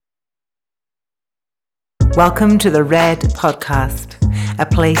Welcome to the Red Podcast, a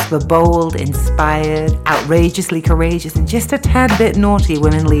place for bold, inspired, outrageously courageous, and just a tad bit naughty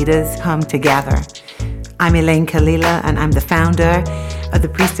women leaders come together. I'm Elaine Kalila, and I'm the founder of the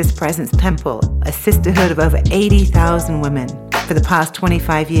Priestess Presence Temple, a sisterhood of over 80,000 women. For the past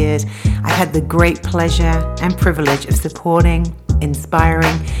 25 years, I've had the great pleasure and privilege of supporting,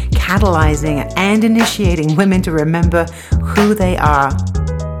 inspiring, catalyzing, and initiating women to remember who they are.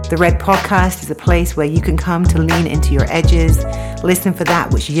 The Red Podcast is a place where you can come to lean into your edges, listen for that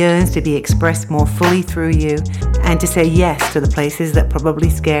which yearns to be expressed more fully through you, and to say yes to the places that probably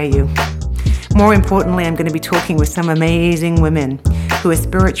scare you. More importantly, I'm going to be talking with some amazing women who are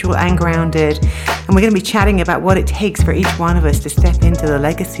spiritual and grounded, and we're going to be chatting about what it takes for each one of us to step into the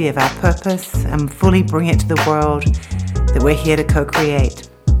legacy of our purpose and fully bring it to the world that we're here to co-create.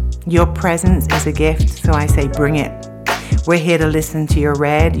 Your presence is a gift, so I say bring it. We're here to listen to your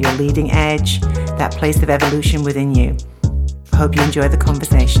red, your leading edge, that place of evolution within you. I hope you enjoy the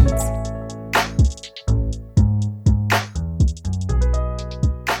conversations.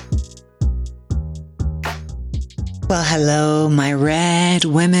 Well, hello, my red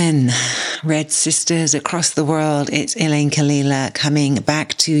women, red sisters across the world. It's Elaine Kalila coming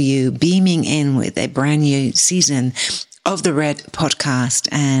back to you, beaming in with a brand new season of the Red Podcast.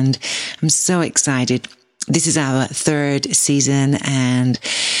 And I'm so excited. This is our third season, and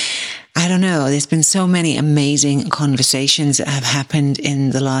I don't know, there's been so many amazing conversations that have happened in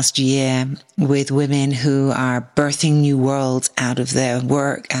the last year with women who are birthing new worlds out of their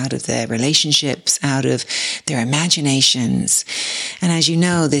work, out of their relationships, out of their imaginations. And as you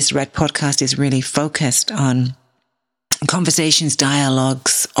know, this Red Podcast is really focused on conversations,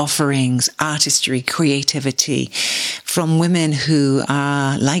 dialogues, offerings, artistry, creativity from women who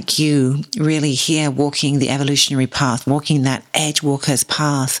are, like you, really here walking the evolutionary path, walking that edge walker's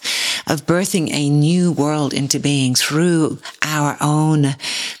path of birthing a new world into being through our own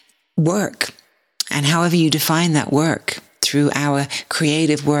work. And however you define that work, through our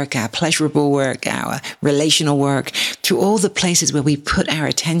creative work, our pleasurable work, our relational work, through all the places where we put our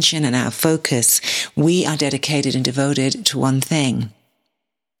attention and our focus, we are dedicated and devoted to one thing.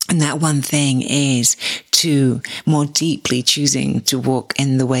 And that one thing is to more deeply choosing to walk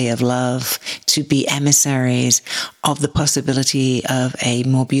in the way of love, to be emissaries of the possibility of a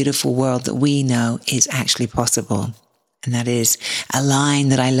more beautiful world that we know is actually possible. And that is a line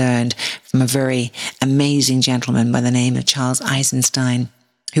that I learned from a very amazing gentleman by the name of Charles Eisenstein,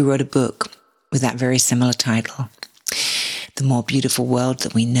 who wrote a book with that very similar title, The More Beautiful World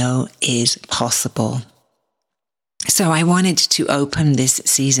That We Know Is Possible. So I wanted to open this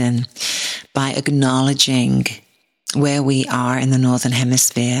season by acknowledging where we are in the Northern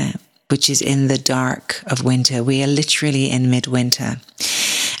Hemisphere, which is in the dark of winter. We are literally in midwinter.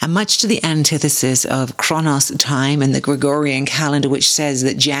 And much to the antithesis of Chronos time and the Gregorian calendar, which says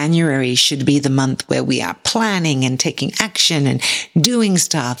that January should be the month where we are planning and taking action and doing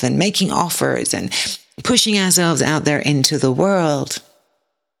stuff and making offers and pushing ourselves out there into the world,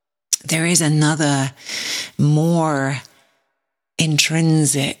 there is another more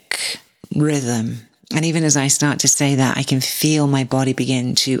intrinsic rhythm. And even as I start to say that, I can feel my body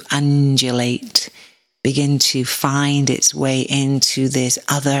begin to undulate, begin to find its way into this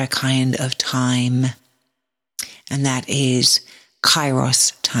other kind of time. And that is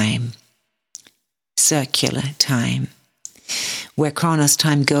Kairos time, circular time, where Chronos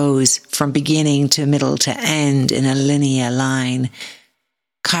time goes from beginning to middle to end in a linear line.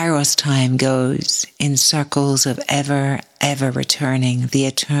 Kairos time goes in circles of ever returning, the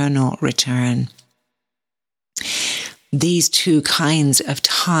eternal return. These two kinds of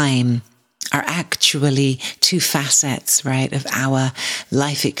time are actually two facets, right, of our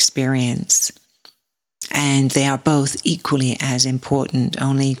life experience. And they are both equally as important.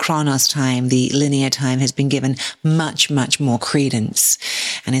 Only Chronos time, the linear time, has been given much more credence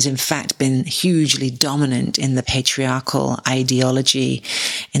and has in fact been hugely dominant in the patriarchal ideology,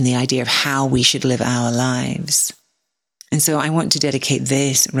 in the idea of how we should live our lives. And so I want to dedicate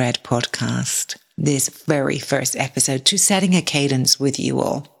this Red Podcast, this very first episode, to setting a cadence with you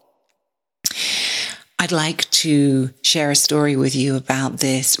all. I'd like to share a story with you about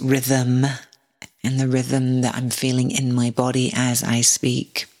this rhythm and the rhythm that I'm feeling in my body as I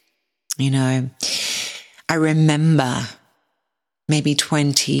speak. You know, I remember maybe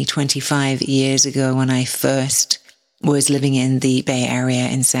 20, 25 years ago when I first was living in the Bay Area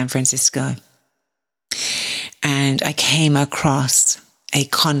in San Francisco. And I came across a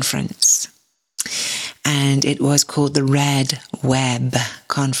conference, and it was called the Red Web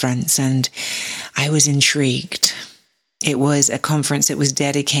Conference, and I was intrigued. It was a conference that was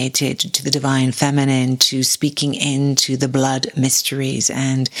dedicated to the divine feminine, to speaking into the blood mysteries.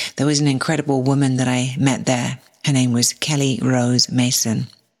 And there was an incredible woman that I met there. Her name was Kelly Rose Mason.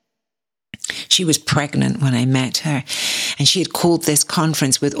 She was pregnant when I met her, and she had called this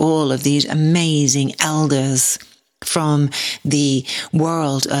conference with all of these amazing elders from the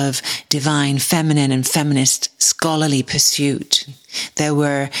world of divine feminine and feminist scholarly pursuit. There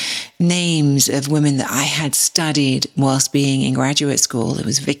were names of women that I had studied whilst being in graduate school. There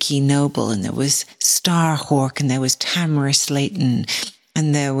was Vicky Noble, and there was Star Hawk, and there was Tamara Slayton,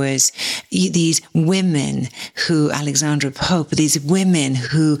 and there was these women who, Alexandra Pope, these women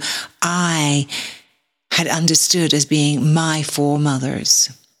who I had understood as being my foremothers,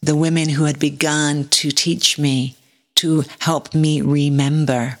 the women who had begun to teach me, to help me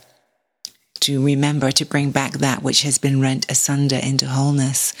remember, to bring back that which has been rent asunder into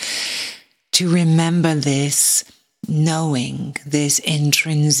wholeness, to remember this knowing, this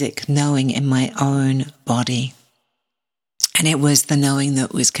intrinsic knowing in my own body. And it was the knowing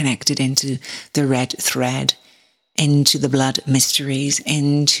that was connected into the red thread, into the blood mysteries,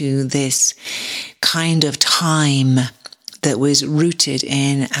 into this kind of time that was rooted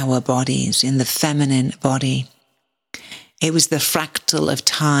in our bodies, in the feminine body. It was the fractal of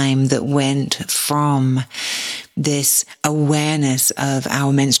time that went from this awareness of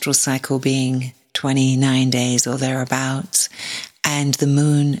our menstrual cycle being 29 days or thereabouts, and the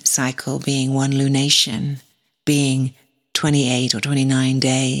moon cycle being one lunation, being 28 or 29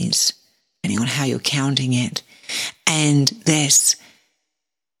 days, depending on how you're counting it. And this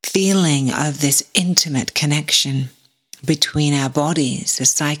feeling of this intimate connection between our bodies, the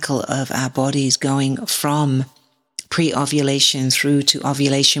cycle of our bodies going from pre-ovulation through to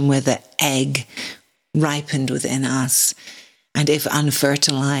ovulation, where the egg ripened within us, and if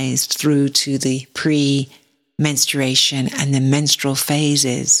unfertilized, through to the pre-menstruation and the menstrual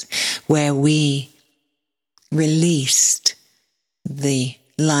phases, where we released the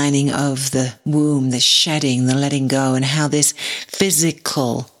lining of the womb, the shedding, the letting go, and how this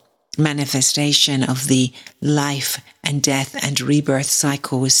physical manifestation of the life and death and rebirth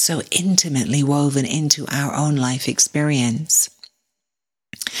cycle was so intimately woven into our own life experience.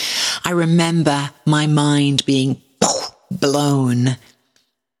 I remember my mind being blown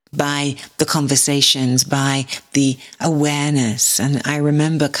by the conversations, by the awareness. And I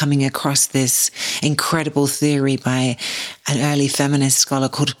remember coming across this incredible theory by an early feminist scholar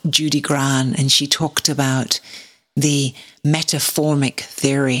called Judy Grahn, and she talked about the metaformic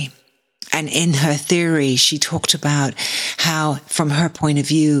theory. And in her theory, she talked about how, from her point of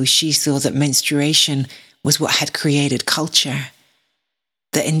view, she saw that menstruation was what had created culture.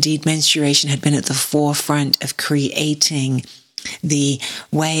 That indeed menstruation had been at the forefront of creating the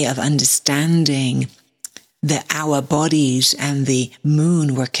way of understanding that our bodies and the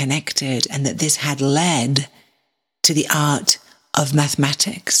moon were connected, and that this had led to the art of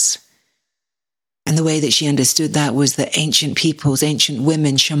mathematics. And the way that she understood that was that ancient peoples, ancient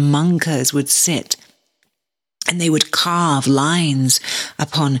women, shamankas would sit and they would carve lines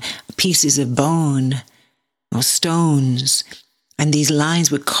upon pieces of bone or stones. And these lines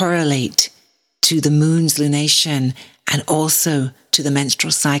would correlate to the moon's lunation and also to the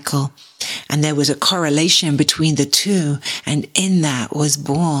menstrual cycle. And there was a correlation between the two. And in that was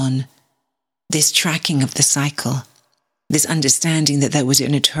born this tracking of the cycle, this understanding that there was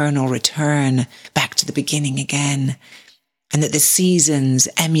an eternal return back to the beginning again, and that the seasons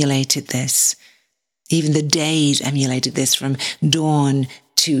emulated this. Even the days emulated this, from dawn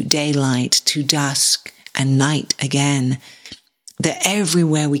to daylight to dusk and night again. That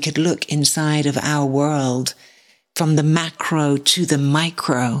everywhere we could look inside of our world, from the macro to the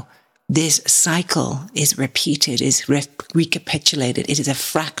micro, this cycle is repeated, is recapitulated. It is a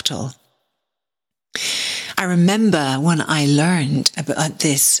fractal. I remember when I learned about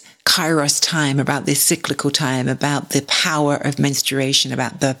this Kairos time, about this cyclical time, about the power of menstruation,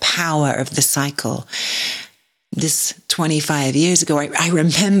 about the power of the cycle. This 25 years ago, I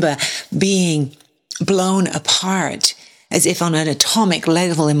remember being blown apart, as if on an atomic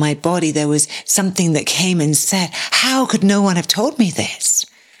level in my body there was something that came and said, how could no one have told me this?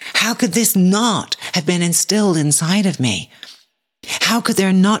 How could this not have been instilled inside of me? How could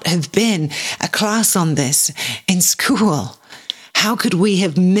there not have been a class on this in school? How could we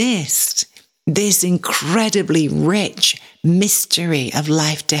have missed this incredibly rich mystery of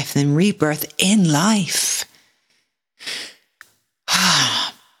life, death, and rebirth in life?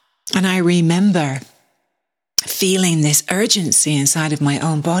 And I remember feeling this urgency inside of my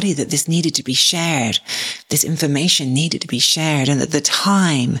own body that this needed to be shared. This information needed to be shared. And at the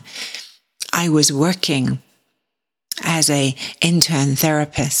time, I was working as an intern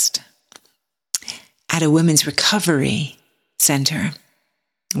therapist at a women's recovery center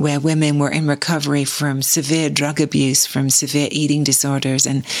where women were in recovery from severe drug abuse, from severe eating disorders.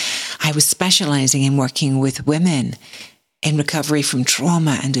 And I was specializing in working with women in recovery from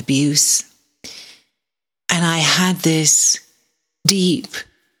trauma and abuse. And I had this deep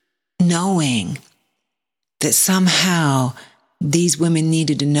knowing that somehow these women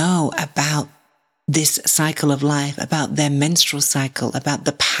needed to know about this cycle of life, about their menstrual cycle, about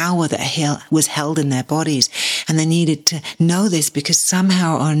the power that was held in their bodies. And they needed to know this because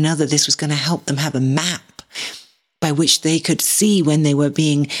somehow or another this was going to help them have a map by which they could see when they were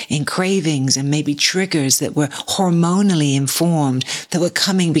being in cravings and maybe triggers that were hormonally informed, that were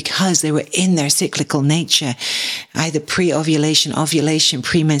coming because they were in their cyclical nature, either pre-ovulation, ovulation,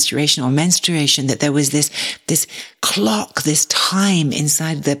 pre-menstruation or menstruation, that there was this clock, this time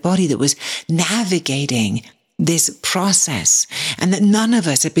inside their body that was navigating this process, and that none of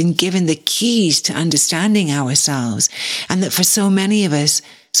us had been given the keys to understanding ourselves, and that for so many of us,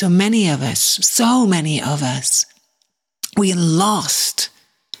 we are lost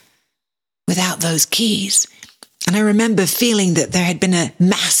without those keys. And I remember feeling that there had been a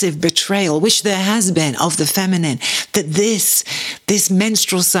massive betrayal, which there has been, of the feminine, that this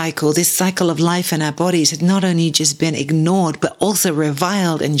menstrual cycle, this cycle of life in our bodies had not only just been ignored, but also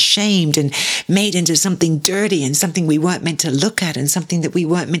reviled and shamed and made into something dirty and something we weren't meant to look at and something that we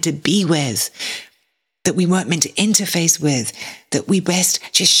weren't meant to be with, that we weren't meant to interface with, that we best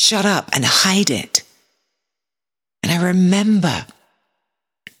just shut up and hide it. And I remember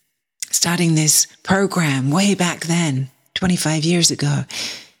starting this program way back then, 25 years ago,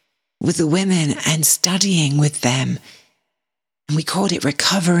 with the women and studying with them. And we called it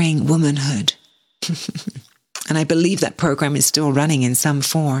Recovering Womanhood. And I believe that program is still running in some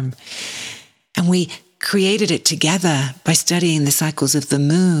form. And we created it together by studying the cycles of the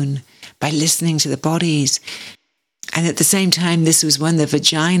moon, by listening to the bodies. And at the same time, this was when the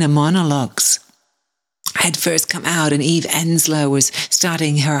vagina monologues had first come out, and Eve Ensler was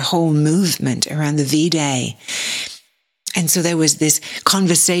starting her whole movement around the V-Day. And so there was this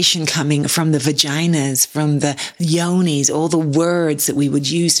conversation coming from the vaginas, from the yonis, all the words that we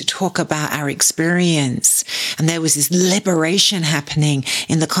would use to talk about our experience. And there was this liberation happening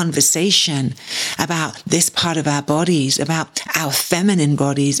in the conversation about this part of our bodies, about our feminine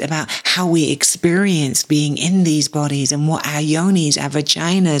bodies, about how we experienced being in these bodies and what our yonis, our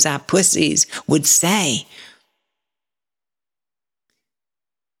vaginas, our pussies would say.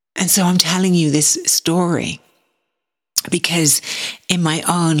 And so I'm telling you this story because in my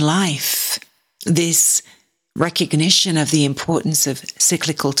own life, this recognition of the importance of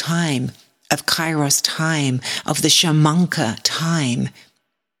cyclical time, of Kairos time, of the Shamanka time,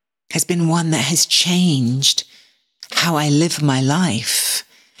 has been one that has changed how I live my life,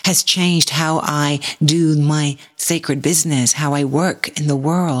 has changed how I do my sacred business, how I work in the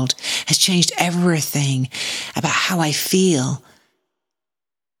world, has changed everything about how I feel,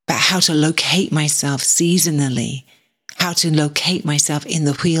 about how to locate myself seasonally, how to locate myself in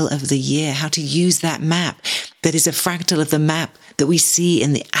the wheel of the year, how to use that map that is a fractal of the map that we see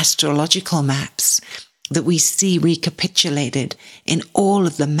in the astrological maps, that we see recapitulated in all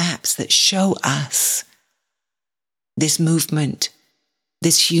of the maps that show us this movement,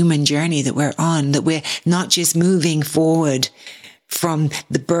 this human journey that we're on, that we're not just moving forward from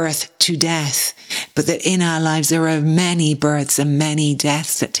the birth to death, but that in our lives there are many births and many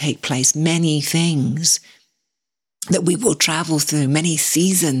deaths that take place, many things that we will travel through, many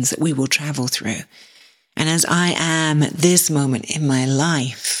seasons that we will travel through. And as I am at this moment in my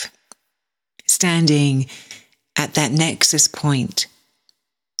life, standing at that nexus point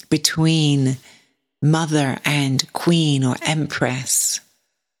between mother and queen or empress,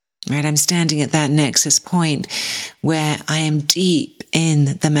 right? I'm standing at that nexus point where I am deep in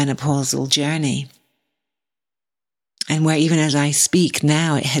the menopausal journey. And where even as I speak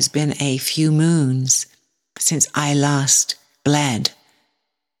now, it has been a few moons since I last bled.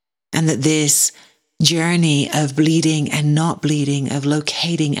 And that this journey of bleeding and not bleeding, of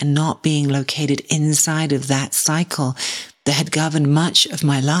locating and not being located inside of that cycle that had governed much of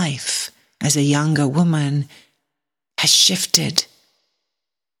my life as a younger woman has shifted.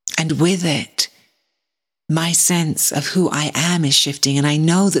 And with it, my sense of who I am is shifting. And I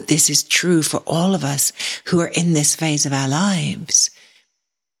know that this is true for all of us who are in this phase of our lives,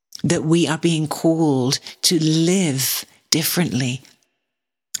 that we are being called to live differently,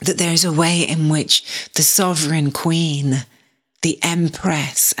 that there's a way in which the sovereign queen, the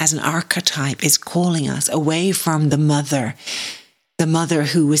empress as an archetype, is calling us away from the mother, The mother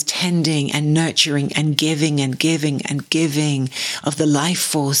who was tending and nurturing and giving and giving and giving of the life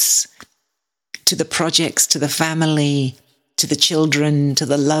force to the projects, to the family, to the children, to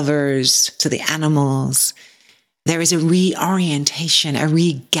the lovers, to the animals. There is a reorientation, a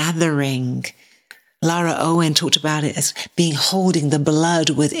regathering. Lara Owen talked about it as being holding the blood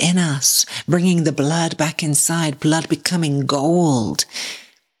within us, bringing the blood back inside, blood becoming gold.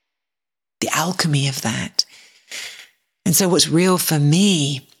 The alchemy of that. And so what's real for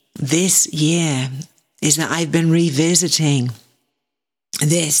me this year is that I've been revisiting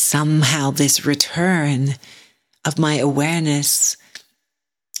this return of my awareness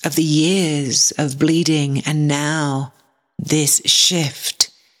of the years of bleeding and now this shift.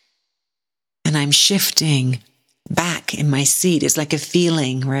 And I'm shifting back in my seat. It's like a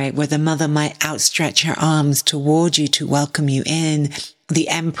feeling, right? Where the mother might outstretch her arms toward you to welcome you in. The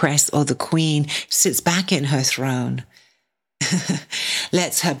empress or the queen sits back in her throne.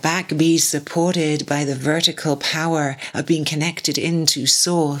 Lets her back be supported by the vertical power of being connected into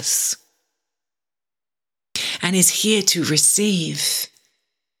source. And is here to receive,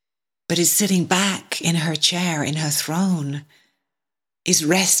 but is sitting back in her chair, in her throne, is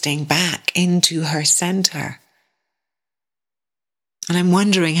resting back into her center. And I'm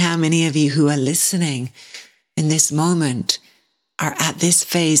wondering how many of you who are listening in this moment are at this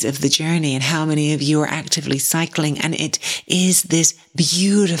phase of the journey, and how many of you are actively cycling. And it is this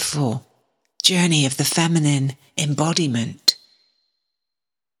beautiful journey of the feminine embodiment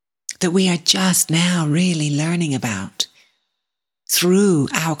that we are just now really learning about through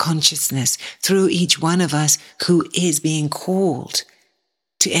our consciousness, through each one of us who is being called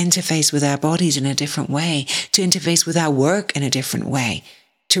to interface with our bodies in a different way, to interface with our work in a different way,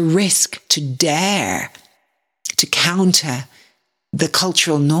 to risk, to dare, to counter the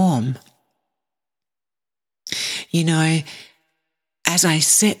cultural norm. You know, as I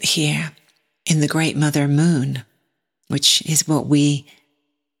sit here in the Great Mother Moon, which is what we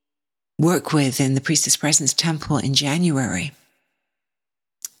work with in the Priestess Presence Temple in January,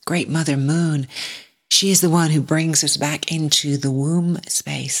 Great Mother Moon, she is the one who brings us back into the womb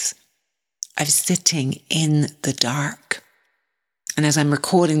space of sitting in the dark. And as I'm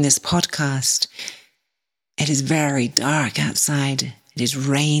recording this podcast, it is very dark outside. It is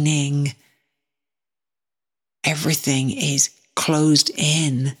raining. Everything is closed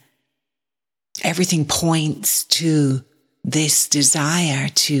in. Everything points to this desire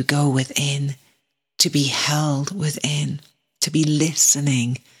to go within, to be held within, to be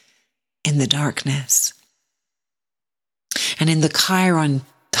listening in the darkness. And in the Chiron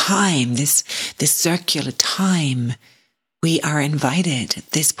time, this circular time, we are invited at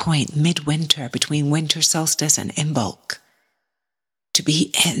this point, midwinter, between winter solstice and Imbolc, to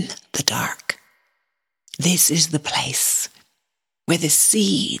be in the dark. This is the place where the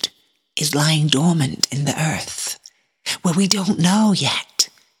seed is lying dormant in the earth, where we don't know yet.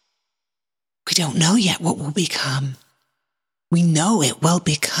 We don't know yet what will become. We know it will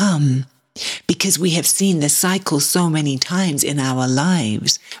become because we have seen the cycle so many times in our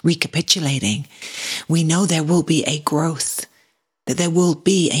lives, recapitulating. We know there will be a growth, that there will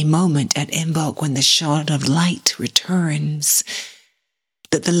be a moment at Imbolc when the shard of light returns,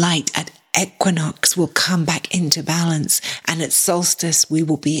 that the light at equinox will come back into balance, and at solstice we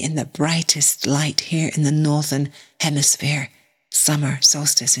will be in the brightest light here in the northern hemisphere, summer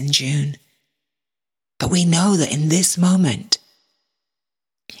solstice in June. But we know that in this moment,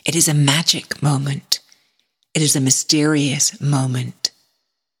 it is a magic moment. It is a mysterious moment.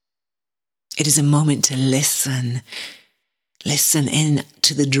 It is a moment to listen in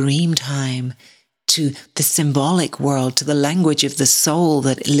to the dream time, to the symbolic world, to the language of the soul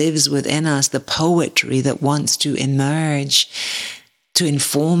that lives within us, the poetry that wants to emerge, to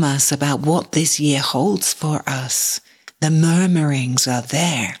inform us about what this year holds for us. The murmurings are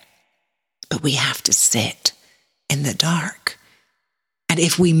there, but we have to sit in the dark. And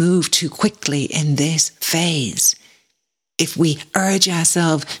if we move too quickly in this phase, if we urge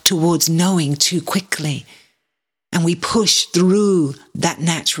ourselves towards knowing too quickly, and we push through that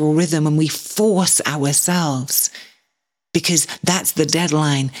natural rhythm and we force ourselves, because that's the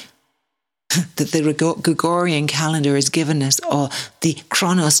deadline that the Gregorian calendar has given us, or the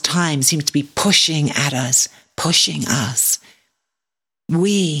Chronos time seems to be pushing at us, pushing us.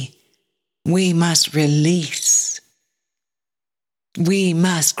 We must release. We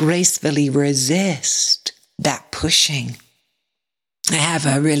must gracefully resist that pushing. I have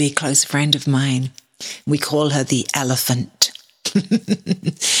a really close friend of mine. We call her the elephant.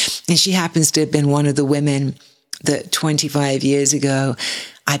 And she happens to have been one of the women that 25 years ago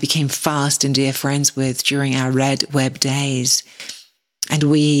I became fast and dear friends with during our Red Web days. And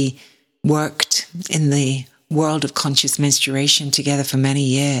we worked in the world of conscious menstruation together for many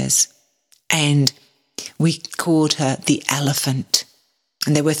years. And we called her the elephant.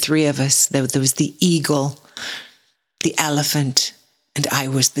 And there were three of us. There was the eagle, the elephant, and I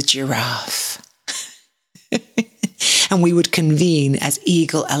was the giraffe. And we would convene as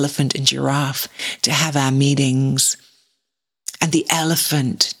eagle, elephant, and giraffe to have our meetings. And the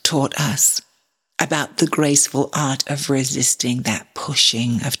elephant taught us about the graceful art of resisting that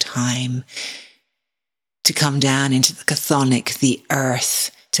pushing of time, to come down into the chthonic, the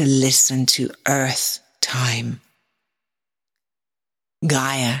earth, to listen to earth time,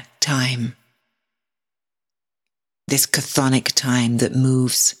 Gaia time, this chthonic time that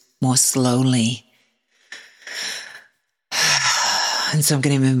moves more slowly. And so I'm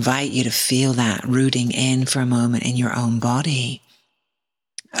going to invite you to feel that rooting in for a moment in your own body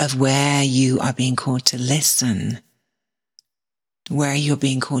of where you are being called to listen, where you're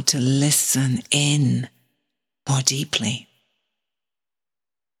being called to listen in more deeply.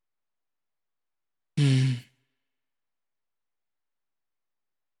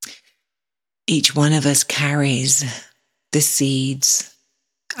 Each one of us carries the seeds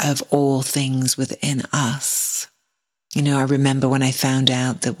of all things within us. You know, I remember when I found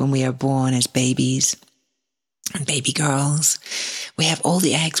out that when we are born as babies and baby girls, we have all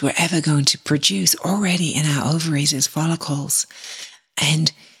the eggs we're ever going to produce already in our ovaries as follicles.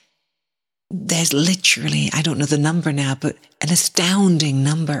 And there's literally, I don't know the number now, but an astounding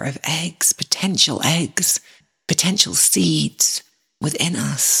number of eggs, potential seeds within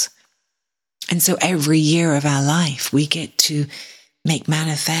us. And so every year of our life, we get to make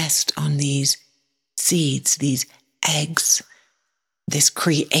manifest on these seeds, these eggs, this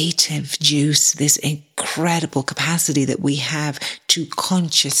creative juice, this incredible capacity that we have to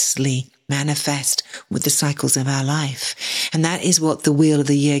consciously manifest with the cycles of our life. And that is what the Wheel of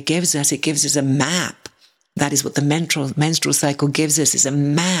the Year gives us. It gives us a map. That is what the menstrual cycle gives us, is a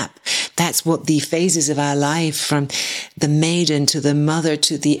map. That's what the phases of our life, from the maiden to the mother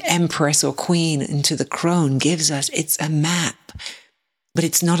to the empress or queen and to the crone, gives us. It's a map, but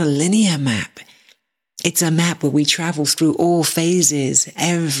it's not a linear map. It's a map where we travel through all phases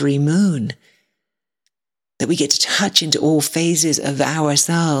every moon, that we get to touch into all phases of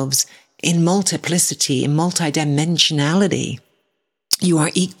ourselves in multiplicity, in multidimensionality. You are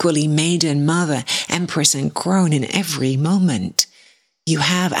equally maiden, mother, empress, and crone in every moment. You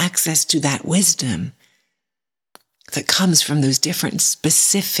have access to that wisdom that comes from those different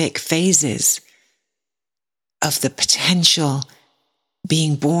specific phases of the potential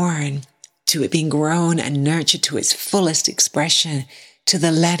being born, to it being grown and nurtured to its fullest expression, to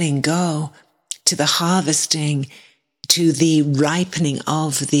the letting go, to the harvesting, to the ripening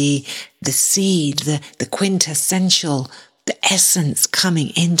of the seed, the quintessential, the essence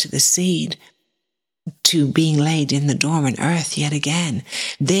coming into the seed, to being laid in the dormant earth yet again.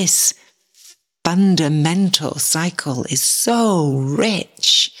 This fundamental cycle is so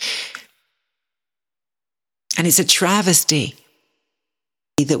rich. And it's a travesty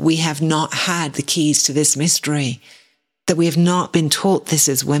that we have not had the keys to this mystery, that we have not been taught this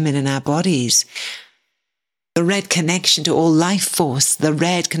as women in our bodies. The red connection to all life force, the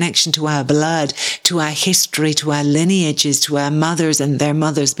red connection to our blood, to our history, to our lineages, to our mothers and their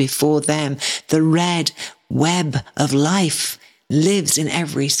mothers before them. The red web of life lives in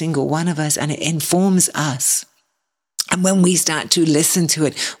every single one of us, and it informs us. And when we start to listen to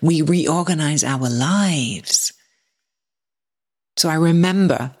it, we reorganize our lives. So I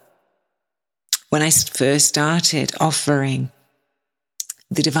remember when I first started offering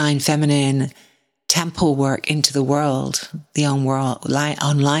the Divine Feminine temple work into the world, the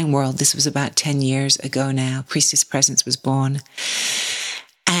online world. This was about 10 years ago now. Priestess Presence was born.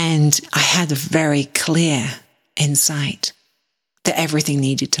 And I had a very clear insight that everything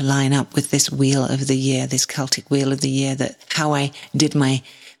needed to line up with this Wheel of the Year, this Celtic Wheel of the Year, that how I did my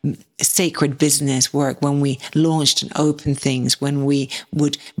sacred business work, when we launched and opened things, when we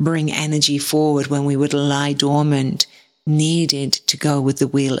would bring energy forward, when we would lie dormant, needed to go with the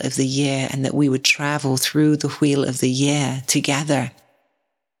Wheel of the Year, and that we would travel through the Wheel of the Year together,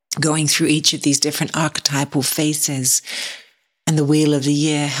 going through each of these different archetypal faces, and the Wheel of the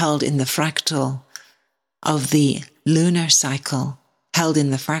Year held in the fractal of the lunar cycle, held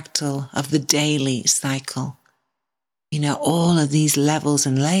in the fractal of the daily cycle. You know, all of these levels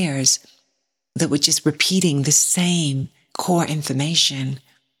and layers that were just repeating the same core information.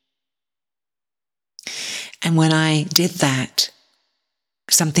 And when I did that,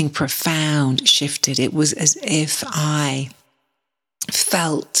 something profound shifted. It was as if I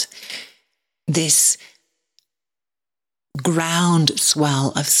felt this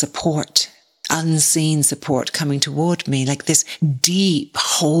groundswell of support, unseen support coming toward me, like this deep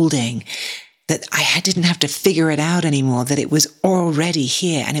holding that I didn't have to figure it out anymore, that it was already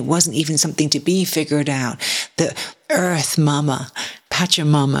here and it wasn't even something to be figured out. The Earth Mama,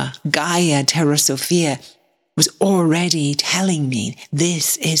 Pachamama, Gaia, Terra Sophia was already telling me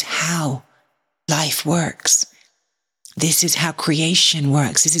this is how life works. This is how creation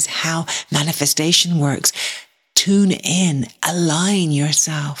works. This is how manifestation works. Tune in, align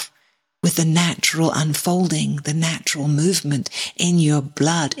yourself with the natural unfolding, the natural movement in your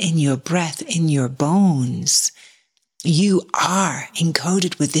blood, in your breath, in your bones. You are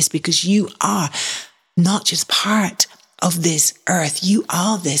encoded with this because you are not just part of this earth. You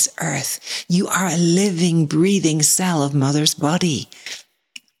are this earth. You are a living, breathing cell of Mother's body.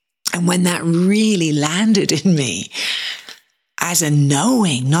 And when that really landed in me as a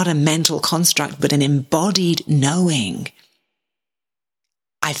knowing, not a mental construct, but an embodied knowing,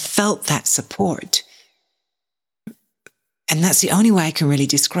 I felt that support. And that's the only way I can really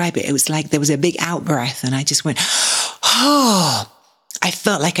describe it. It was like there was a big out-breath and I just went, oh, I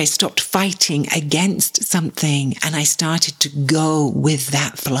felt like I stopped fighting against something and I started to go with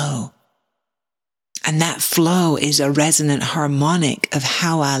that flow. And that flow is a resonant harmonic of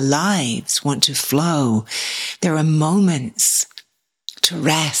how our lives want to flow. There are moments to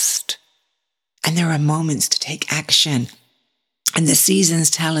rest and there are moments to take action. And the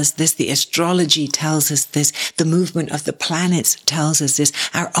seasons tell us this, the astrology tells us this, the movement of the planets tells us this,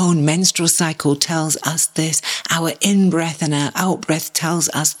 our own menstrual cycle tells us this, our in-breath and our out-breath tells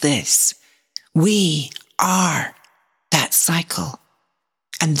us this. We are that cycle.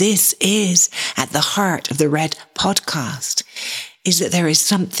 And this is at the heart of the Red Podcast, is that there is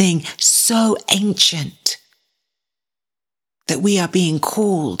something so ancient that we are being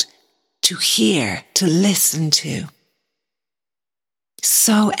called to hear, to listen to.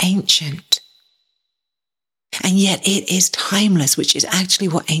 So ancient. And yet it is timeless, which is actually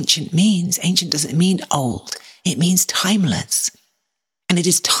what ancient means. Ancient doesn't mean old. It means timeless. And it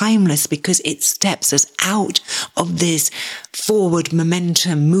is timeless because it steps us out of this forward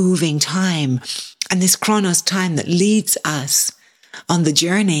momentum, moving time, and this chronos time that leads us on the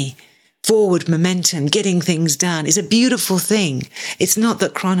journey. Forward momentum, getting things done is a beautiful thing. It's not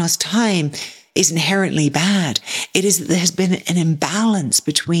that chronos time is inherently bad. It is that there has been an imbalance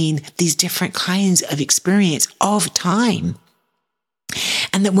between these different kinds of experience of time.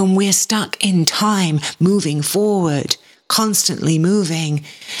 And that when we're stuck in time, moving forward, constantly moving,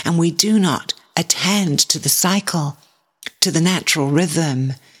 and we do not attend to the cycle, to the natural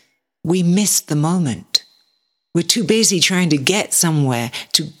rhythm, we miss the moment. We're too busy trying to get somewhere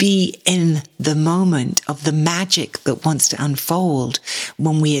to be in the moment of the magic that wants to unfold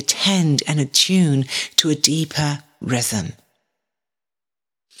when we attend and attune to a deeper rhythm.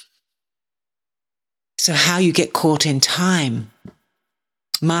 So how you get caught in time.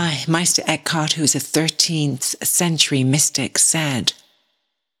 My Meister Eckhart, who is a 13th century mystic, said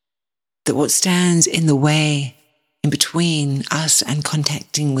that what stands in the way in between us and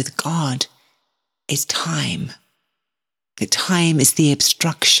contacting with God is time. That time is the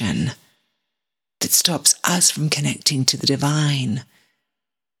obstruction that stops us from connecting to the divine.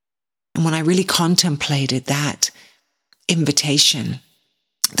 And when I really contemplated that invitation,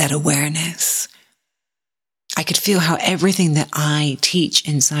 that awareness, I could feel how everything that I teach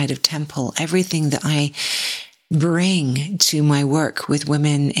inside of Temple, everything that I bring to my work with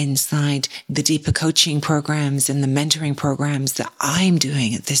women inside the deeper coaching programs and the mentoring programs that I'm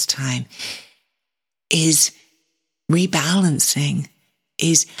doing at this time, is rebalancing,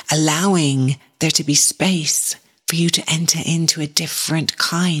 is allowing there to be space for you to enter into a different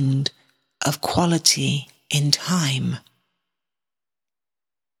kind of quality in time,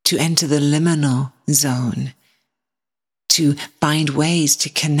 to enter the liminal zone, to find ways to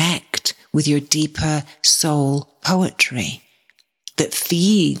connect with your deeper soul poetry that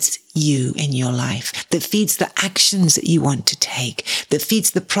feeds you in your life, that feeds the actions that you want to take, that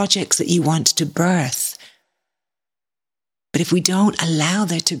feeds the projects that you want to birth. But if we don't allow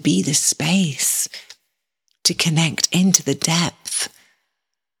there to be the space to connect into the depth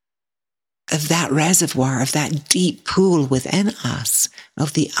of that reservoir, of that deep pool within us,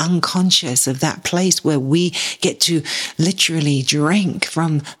 of the unconscious, of that place where we get to literally drink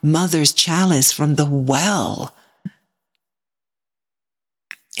from Mother's chalice, from the well.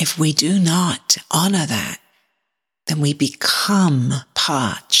 If we do not honor that, then we become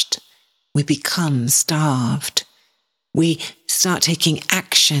parched. We become starved. We start taking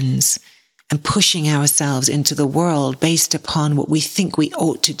actions and pushing ourselves into the world based upon what we think we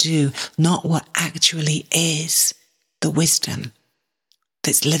ought to do, not what actually is. the wisdom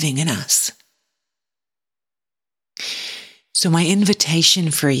that's living in us. So my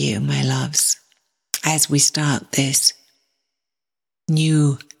invitation for you, my loves, as we start this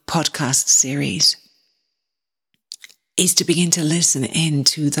new podcast series, is to begin to listen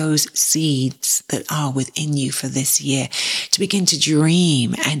into those seeds that are within you for this year, to begin to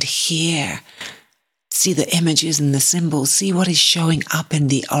dream and hear, see the images and the symbols, see what is showing up in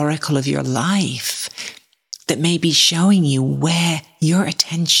the oracle of your life that may be showing you where your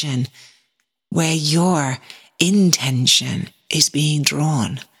attention, where your intention is being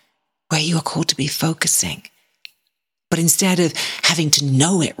drawn, where you are called to be focusing. But instead of having to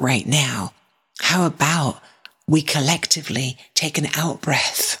know it right now, how about we collectively take an out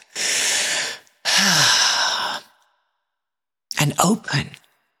breath and open,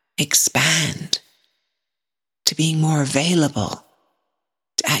 expand to being more available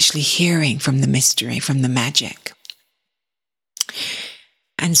to actually hearing from the mystery, from the magic.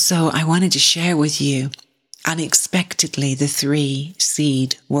 And so I wanted to share with you unexpectedly the 3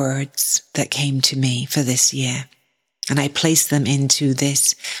 seed words that came to me for this year. And I placed them into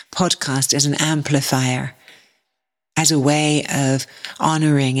this podcast as an amplifier, as a way of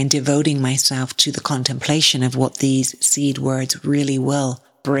honoring and devoting myself to the contemplation of what these seed words really will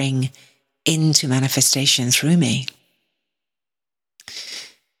bring into manifestation through me.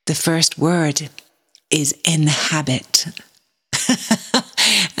 The first word is inhabit.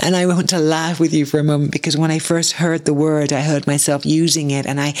 And I want to laugh with you for a moment, because when I first heard the word, I heard myself using it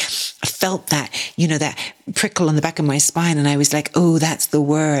and I felt that, that prickle on the back of my spine. And I was like, oh, that's the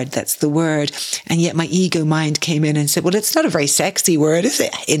word. And yet my ego mind came in and said, well, it's not a very sexy word, is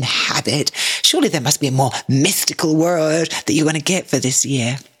it? Inhabit. Surely there must be a more mystical word that you're going to get for this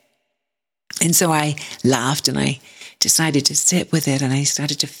year. And so I laughed and I decided to sit with it, and I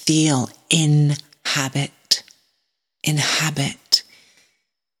started to feel inhabit.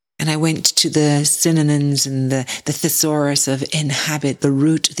 And I went to the synonyms and the thesaurus of inhabit, the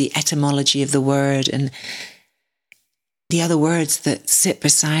root, the etymology of the word, and the other words that sit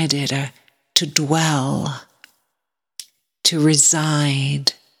beside it are to dwell, to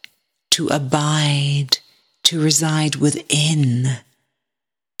reside, to abide, to reside within,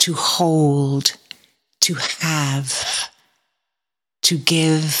 to hold, to have, to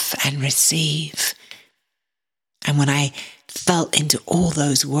give and receive. And when I felt into all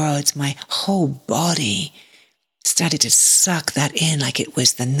those words, my whole body started to suck that in like it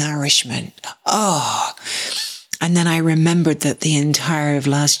was the nourishment. Oh! And then I remembered that the entire of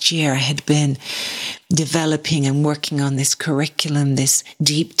last year I had been developing and working on this curriculum, this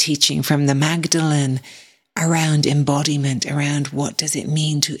deep teaching from the Magdalene around embodiment, around what does it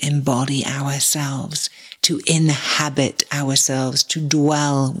mean to embody ourselves, to inhabit ourselves, to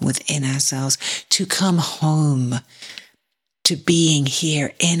dwell within ourselves, to come home to being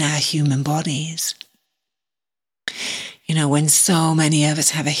here in our human bodies. When so many of us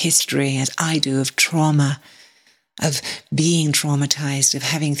have a history, as I do, of trauma, of being traumatized, of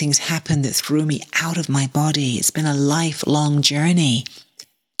having things happen that threw me out of my body. It's been a lifelong journey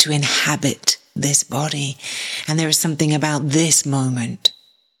to inhabit this body. And there is something about this moment,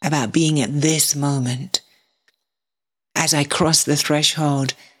 about being at this moment, as I cross the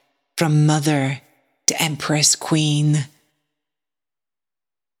threshold from mother to empress queen,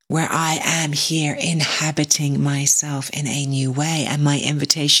 where I am here inhabiting myself in a new way. And my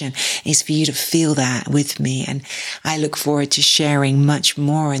invitation is for you to feel that with me. And I look forward to sharing much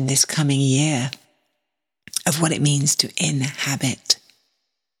more in this coming year of what it means to inhabit,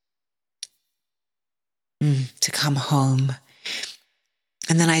 to come home.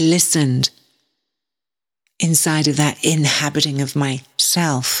 And then I listened inside of that inhabiting of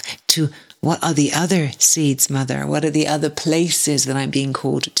myself to what are the other seeds, Mother? What are the other places that I'm being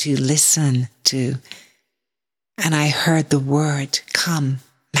called to listen to? And I heard the word come,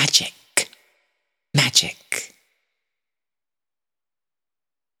 magic.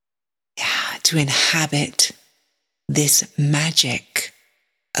 Yeah, to inhabit this magic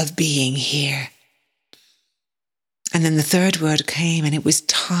of being here. And then the third word came, and it was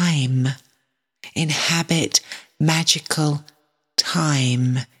time. Inhabit magical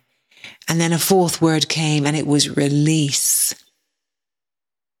time. And then a fourth word came, and it was release.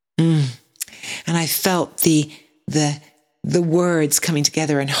 And I felt the words coming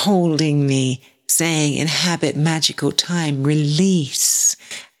together and holding me, saying, inhabit magical time, release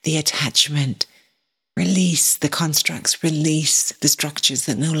the attachment, release the constructs, release the structures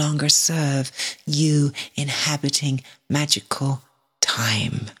that no longer serve you, inhabiting magical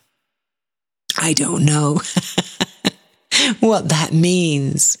time. I don't know what that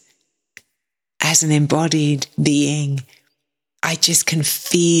means as an embodied being, I just can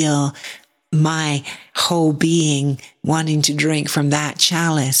feel my whole being wanting to drink from that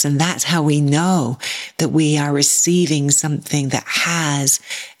chalice. And that's how we know that we are receiving something that has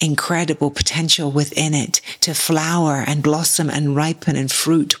incredible potential within it to flower and blossom and ripen and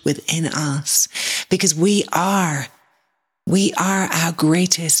fruit within us. Because we are our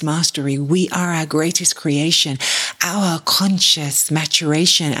greatest mastery. We are our greatest creation. Our conscious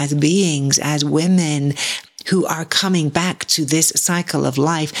maturation as beings, as women, who are coming back to this cycle of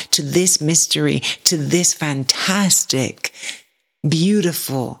life, to this mystery, to this fantastic,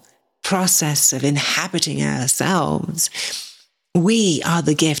 beautiful process of inhabiting ourselves. We are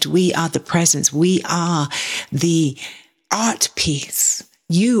the gift. We are the presence. We are the art piece.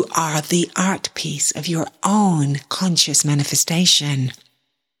 You are the art piece of your own conscious manifestation.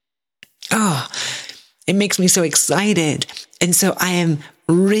 Oh, it makes me so excited. And so I am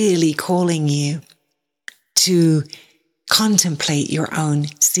really calling you to contemplate your own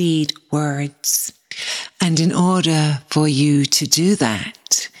seed words. And in order for you to do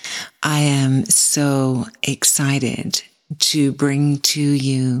that, I am so excited to bring to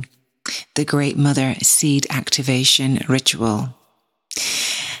you the Great Mother Seed Activation Ritual.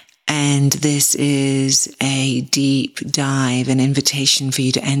 And this is a deep dive, an invitation for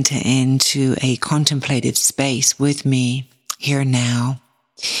you to enter into a contemplative space with me here now,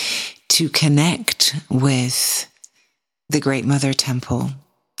 to connect with the Great Mother Temple,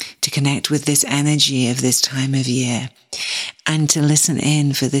 to connect with this energy of this time of year, and to listen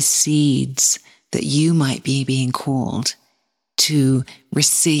in for the seeds that you might be being called to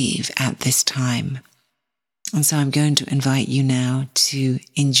receive at this time. And so I'm going to invite you now to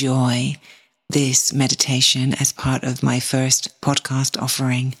enjoy this meditation as part of my first podcast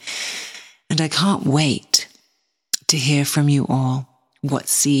offering. And I can't wait to hear from you all what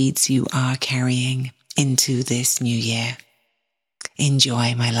seeds you are carrying into this new year.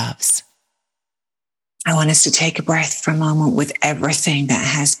 Enjoy, my loves. I want us to take a breath for a moment with everything that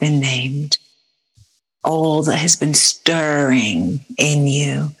has been named, all that has been stirring in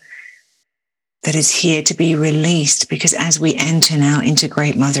you, that is here to be released, because as we enter now into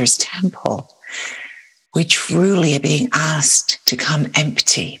Great Mother's Temple, we truly are being asked to come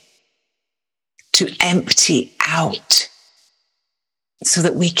empty, to empty out, so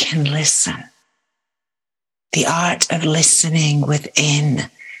that we can listen. The art of listening within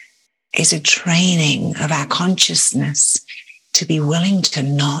is a training of our consciousness to be willing to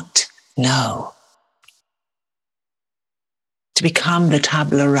not know, to become the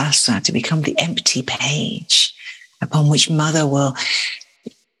tabula rasa, to become the empty page upon which Mother will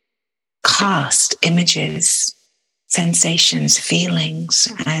cast images, sensations,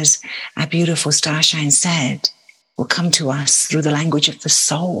 feelings, as our beautiful Starshine said, will come to us through the language of the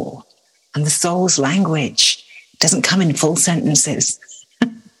soul. And the soul's language doesn't come in full sentences.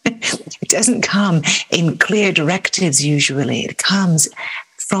 It doesn't come in clear directives usually. It comes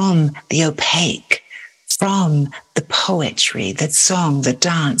from the opaque, from the poetry, the song, the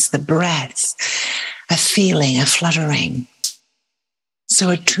dance, the breath, a feeling, a fluttering. So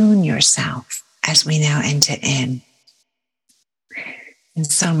attune yourself as we now enter in. And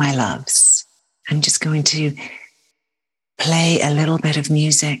so, my loves, I'm just going to play a little bit of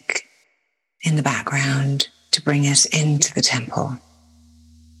music in the background to bring us into the temple.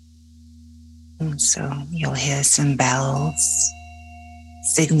 And so you'll hear some bells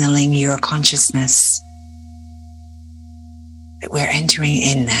signaling your consciousness that we're entering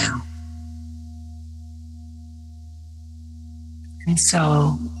in now. And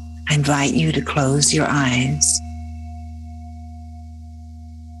so I invite you to close your eyes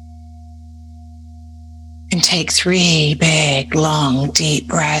and take 3 big, long, deep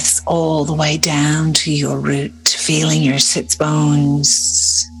breaths all the way down to your root, feeling your sits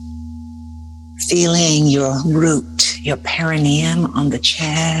bones, feeling your root, your perineum on the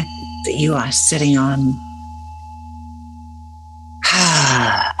chair that you are sitting on.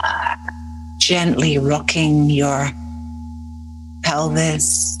 Gently rocking your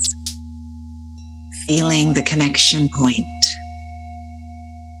pelvis, feeling the connection point.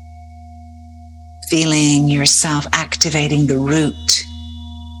 Feeling yourself activating the root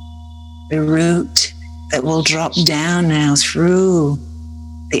that will drop down now through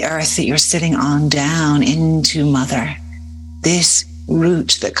the earth that you're sitting on down into Mother. This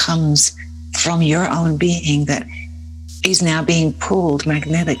root that comes from your own being that is now being pulled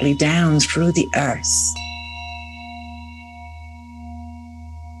magnetically down through the earth.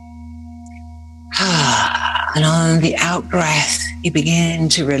 And on the out breath, you begin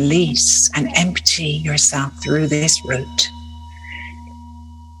to release and empty yourself through this root.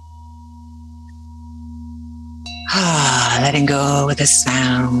 Letting go with a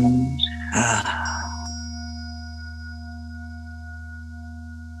sound.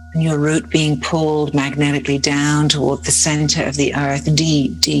 And your root being pulled magnetically down toward the center of the earth,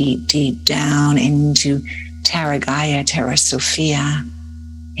 deep, deep, deep down into Terra Gaia, Terra Sophia,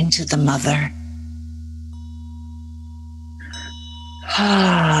 into the mother.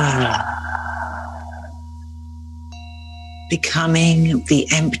 Becoming the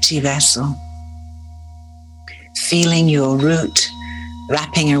empty vessel. Feeling your root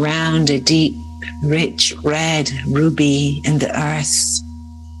wrapping around a deep, rich red ruby in the earth.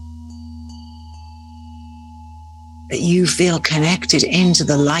 That you feel connected into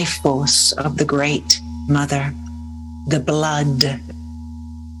the life force of the Great Mother, the blood,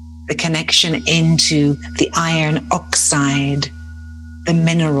 the connection into the iron oxide, the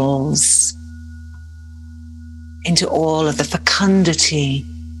minerals, into all of the fecundity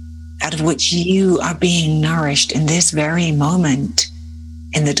out of which you are being nourished in this very moment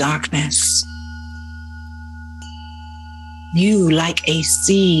in the darkness. You, like a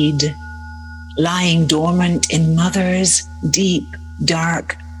seed, lying dormant in Mother's deep,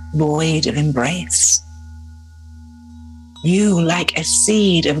 dark void of embrace. You, like a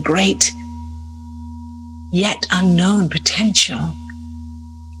seed of great, yet unknown potential,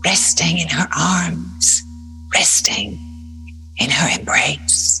 resting in her arms, resting in her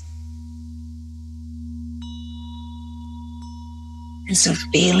embrace. And so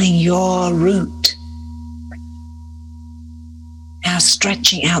feeling your root now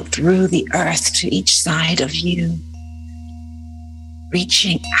stretching out through the earth to each side of you,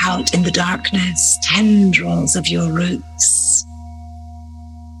 reaching out in the darkness, tendrils of your roots,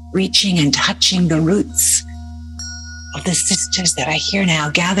 reaching and touching the roots of the sisters that are here now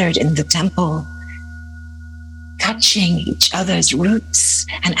gathered in the temple, touching each other's roots.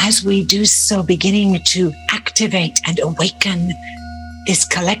 And as we do so, beginning to activate and awaken this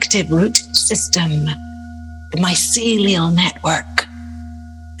collective root system, the mycelial network,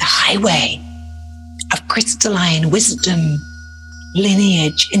 the highway of crystalline wisdom,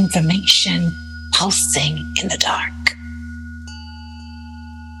 lineage, information, pulsing in the dark,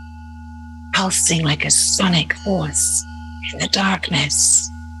 pulsing like a sonic force in the darkness.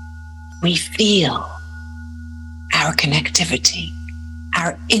 We feel our connectivity,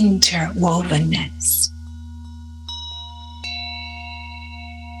 our interwovenness.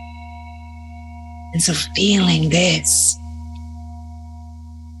 And so feeling this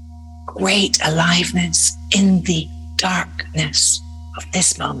great aliveness in the darkness of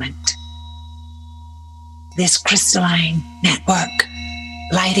this moment, this crystalline network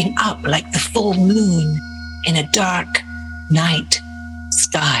lighting up like the full moon in a dark night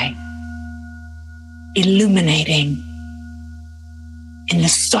sky, illuminating in the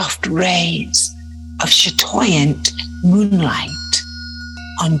soft rays of chatoyant moonlight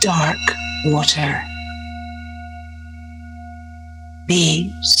on dark water.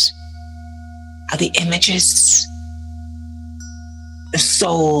 These are the images, the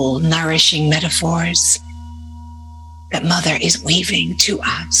soul nourishing metaphors that Mother is weaving to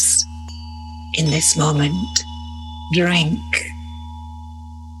us in this moment. Drink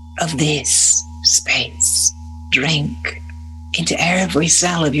of this space. Drink into every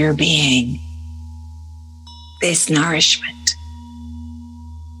cell of your being this nourishment,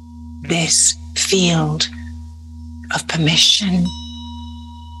 this field of permission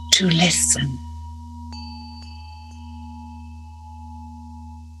to listen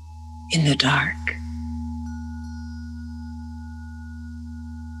in the dark.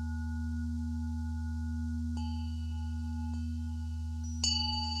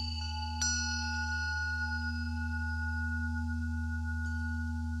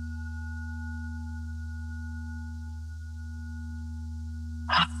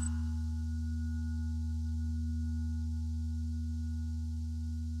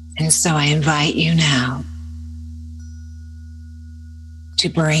 And so I invite you now to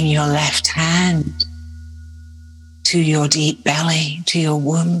bring your left hand to your deep belly, to your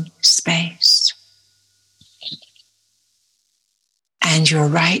womb space, and your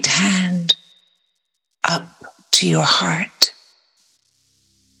right hand up to your heart.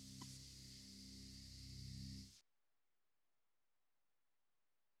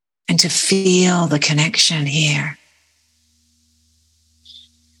 And to feel the connection here.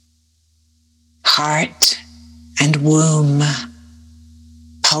 Heart and womb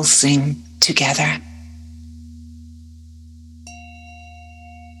pulsing together.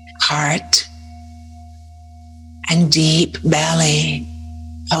 Heart and deep belly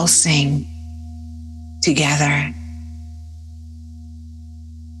pulsing together.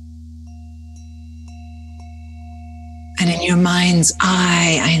 And in your mind's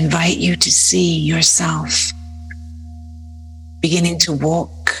eye, I invite you to see yourself beginning to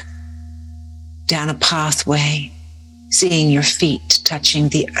walk down a pathway, seeing your feet touching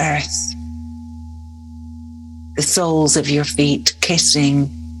the earth, the soles of your feet kissing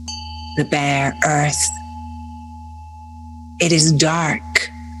the bare earth. It is dark,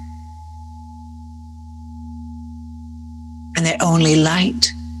 and the only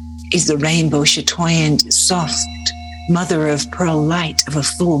light is the rainbow chatoyant, soft, mother of pearl light of a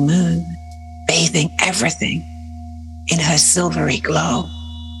full moon, bathing everything in her silvery glow.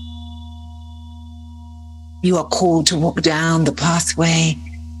 You are called to walk down the pathway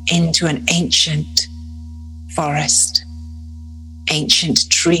into an ancient forest, ancient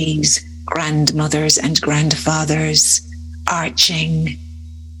trees, grandmothers and grandfathers, arching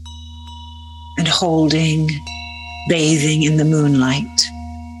and holding, bathing in the moonlight.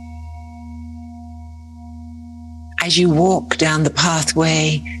 As you walk down the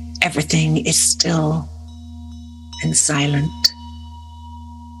pathway, everything is still and silent.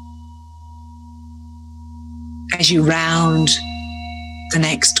 As you round the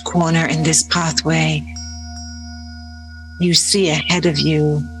next corner in this pathway, you see ahead of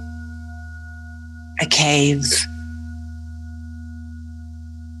you a cave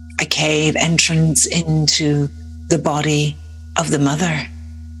entrance into the body of the mother.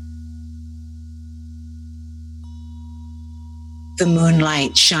 The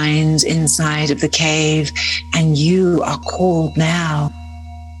moonlight shines inside of the cave, and you are called now.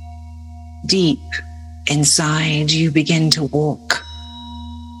 Deep inside, you begin to walk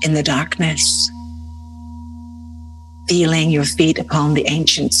in the darkness, feeling your feet upon the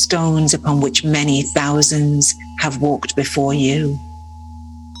ancient stones upon which many thousands have walked before you.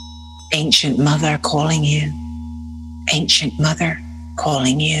 Ancient mother calling you. Ancient mother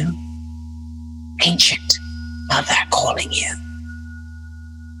calling you. Ancient mother calling you.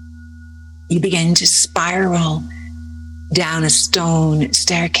 You begin to spiral down a stone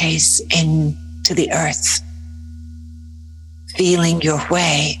staircase into the earth, feeling your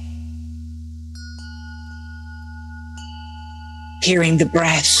way, hearing the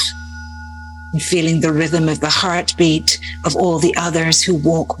breath and feeling the rhythm of the heartbeat of all the others who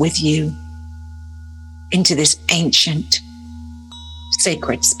walk with you into this ancient,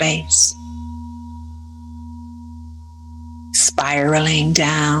 sacred space. Spiraling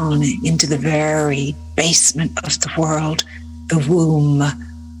down into the very basement of the world, the womb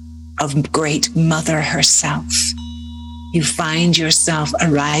of Great Mother herself. You find yourself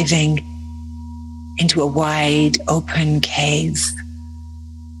arriving into a wide open cave.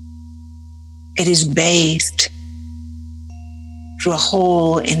 It is bathed through a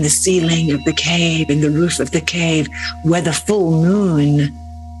hole in the ceiling of the cave, in the roof of the cave, where the full moon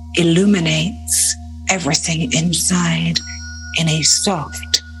illuminates everything inside in a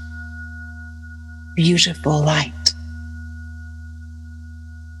soft, beautiful light.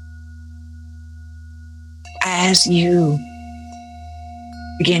 As you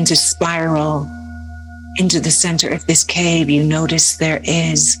begin to spiral into the center of this cave, you notice there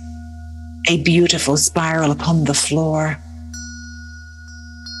is a beautiful spiral upon the floor.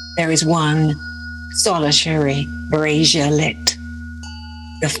 There is one solitary brazier lit,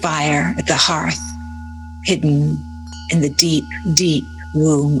 the fire at the hearth hidden in the deep, deep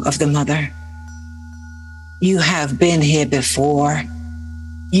womb of the mother. You have been here before.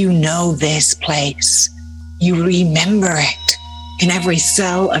 You know this place. You remember it in every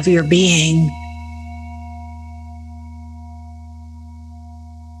cell of your being.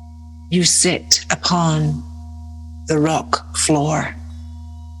 You sit upon the rock floor.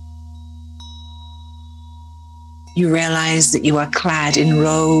 You realize that you are clad in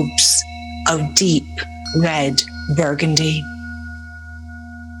robes of deep red burgundy.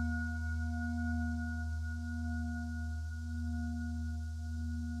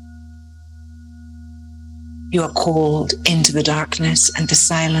 You are called into the darkness and the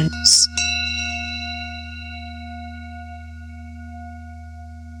silence.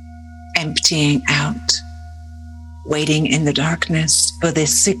 Emptying out, waiting in the darkness for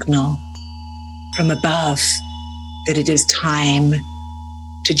this signal from above that it is time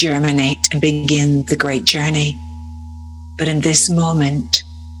to germinate and begin the great journey. But in this moment,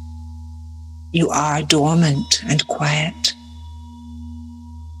 you are dormant and quiet.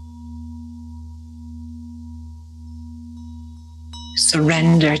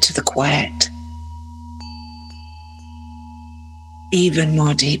 Surrender to the quiet even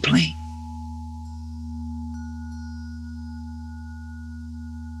more deeply.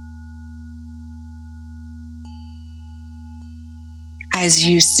 As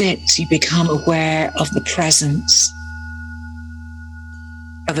you sit, you become aware of the presence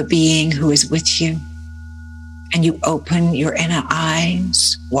of a being who is with you, and you open your inner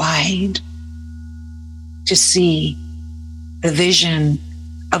eyes wide to see the vision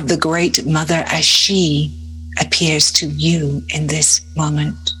of the Great Mother as she appears to you in this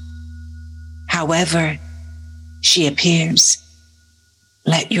moment. However she appears,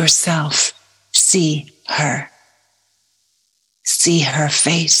 let yourself see her. See her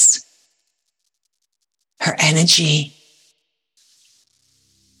face, her energy,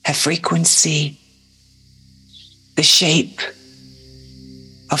 her frequency, the shape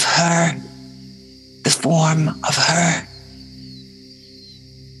of her, the form of her.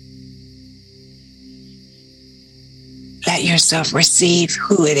 Let yourself receive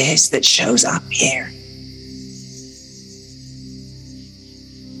who it is that shows up here.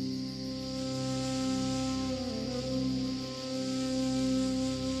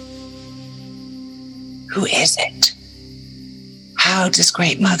 Who is it? How does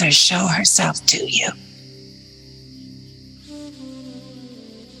Great Mother show herself to you?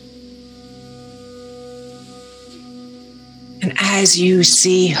 And as you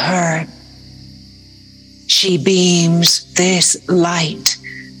see her, she beams this light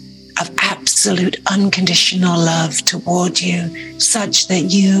of absolute unconditional love toward you, such that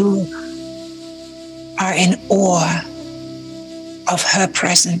you are in awe of her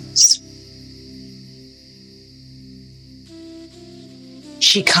presence.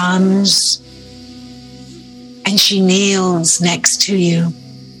 She comes and she kneels next to you,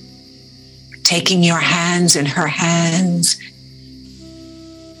 taking your hands in her hands.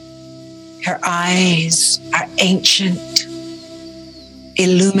 Her eyes are ancient,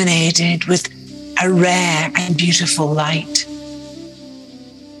 illuminated with a rare and beautiful light.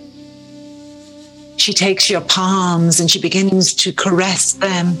 She takes your palms and she begins to caress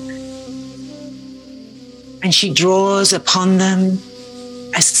them, and she draws upon them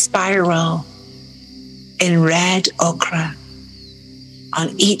a spiral in red ochre on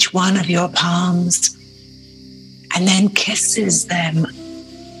each one of your palms, and then kisses them,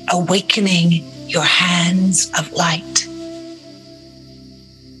 awakening your hands of light.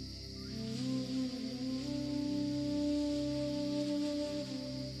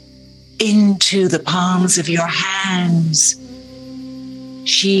 Into the palms of your hands,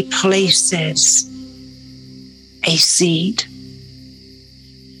 she places a seed.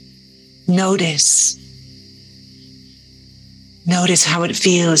 Notice how it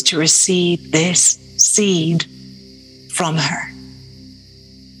feels to receive this seed from her.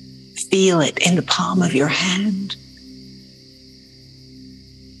 Feel it in the palm of your hand.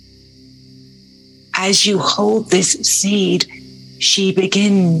 As you hold this seed, she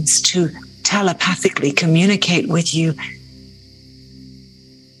begins to telepathically communicate with you,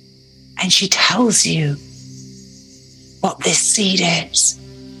 and she tells you what this seed is.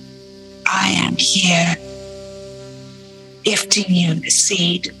 I am here gifting you the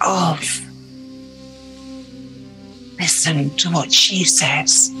seed of. Listen to what she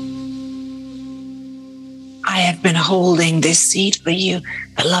says. I have been holding this seed for you,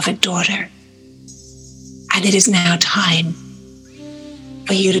 beloved daughter, and it is now time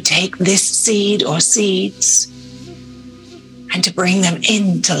for you to take this seed or seeds and to bring them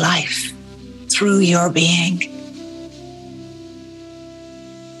into life through your being.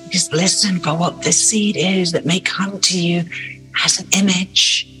 Just listen for what this seed is that may come to you as an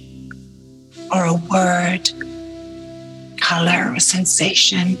image or a word, color or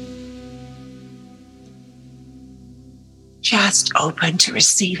sensation. Just open to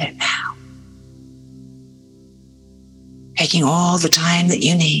receive it now. Taking all the time that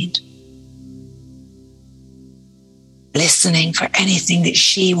you need. Listening for anything that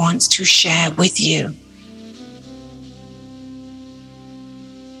she wants to share with you.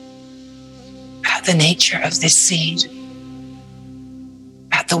 About the nature of this seed.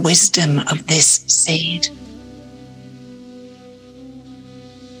 About the wisdom of this seed.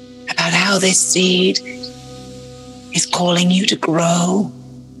 About how this seed is calling you to grow,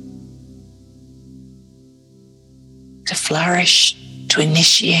 to flourish, to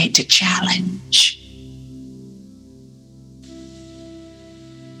initiate, to challenge.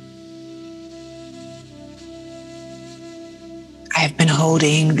 I have been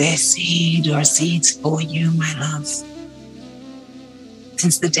holding this seed or seeds for you, my love,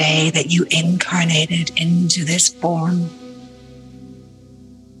 since the day that you incarnated into this form.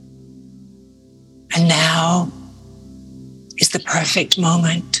 And now is the perfect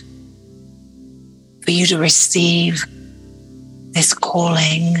moment for you to receive this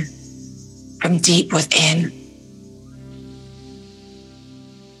calling from deep within,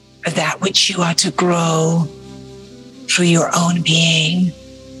 for that which you are to grow through your own being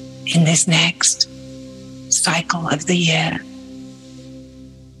in this next cycle of the year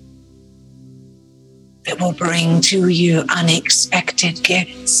that will bring to you unexpected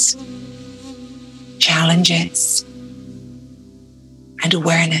gifts, challenges, and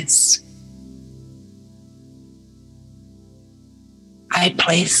awareness. I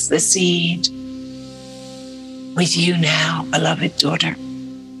place the seed with you now, beloved daughter.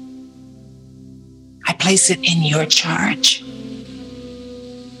 I place it in your charge,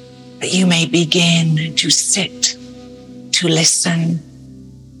 that you may begin to sit, to listen,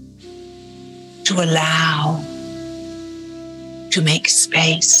 to allow, to make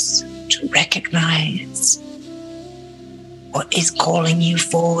space, to recognize what is calling you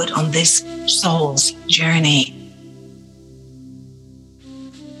forward on this soul's journey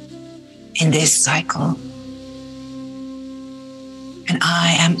in this cycle. And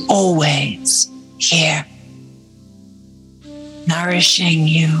I am always here, nourishing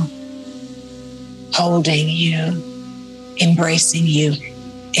you, holding you, embracing you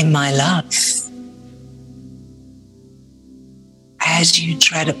in my love. As you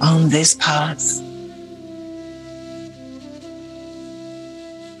tread upon this path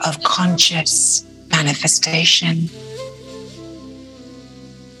of conscious manifestation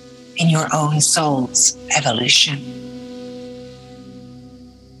in your own soul's evolution.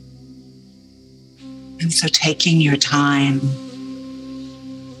 And so taking your time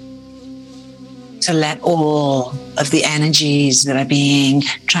to let all of the energies that are being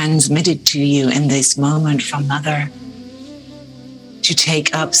transmitted to you in this moment from Mother to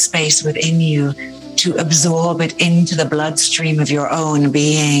take up space within you, to absorb it into the bloodstream of your own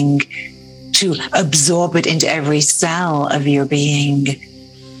being, to absorb it into every cell of your being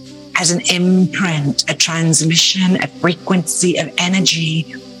as an imprint, a transmission, a frequency of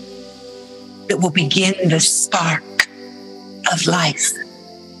energy that will begin the spark of life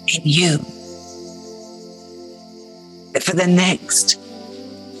in you. That for the next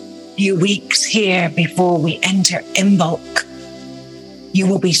few weeks here before we enter Imbolc, you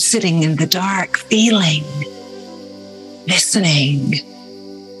will be sitting in the dark, feeling, listening,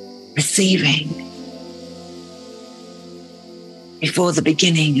 receiving, before the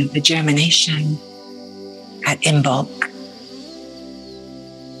beginning of the germination at Imbolc.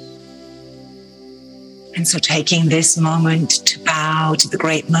 And so taking this moment to bow to the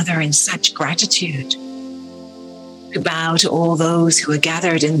Great Mother in such gratitude, to bow to all those who are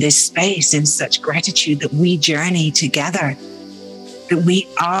gathered in this space in such gratitude that we journey together, that we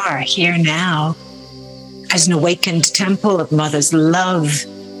are here now as an awakened temple of Mother's love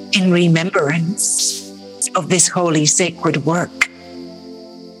in remembrance of this holy sacred work.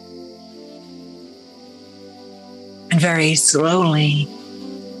 And very slowly,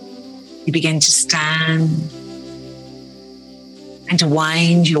 you begin to stand and to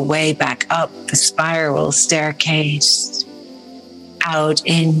wind your way back up the spiral staircase out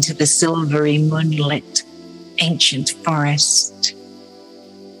into the silvery moonlit ancient forest,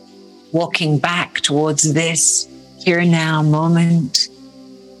 walking back towards this here now moment,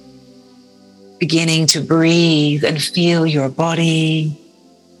 beginning to breathe and feel your body,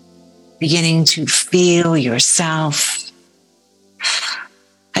 beginning to feel yourself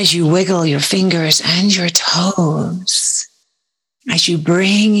as you wiggle your fingers and your toes, as you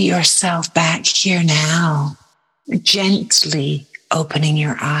bring yourself back here now, gently opening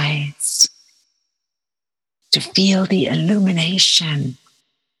your eyes to feel the illumination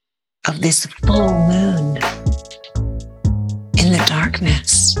of this full moon in the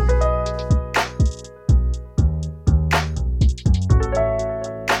darkness.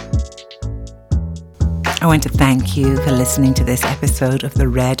 I want to thank you for listening to this episode of the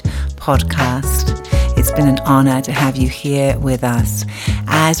Red Podcast. It's been an honor to have you here with us.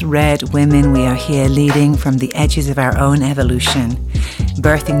 As Red women, we are here leading from the edges of our own evolution,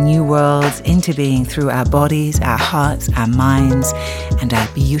 birthing new worlds into being through our bodies, our hearts, our minds, and our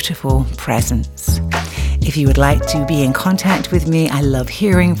beautiful presence. If you would like to be in contact with me, I love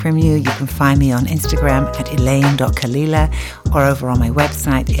hearing from you. You can find me on Instagram at elaine.kalila or over on my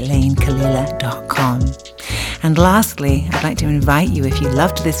website, elainekalila.com. And lastly, I'd like to invite you, if you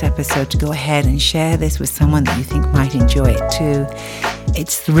loved this episode, to go ahead and share this with someone that you think might enjoy it too.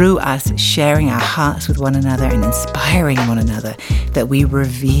 It's through us sharing our hearts with one another and inspiring one another that we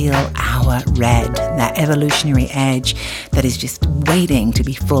reveal our red, that evolutionary edge that is just waiting to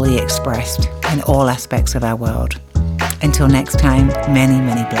be fully expressed in all aspects of our world. Until next time, many,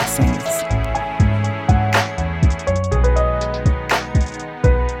 many blessings.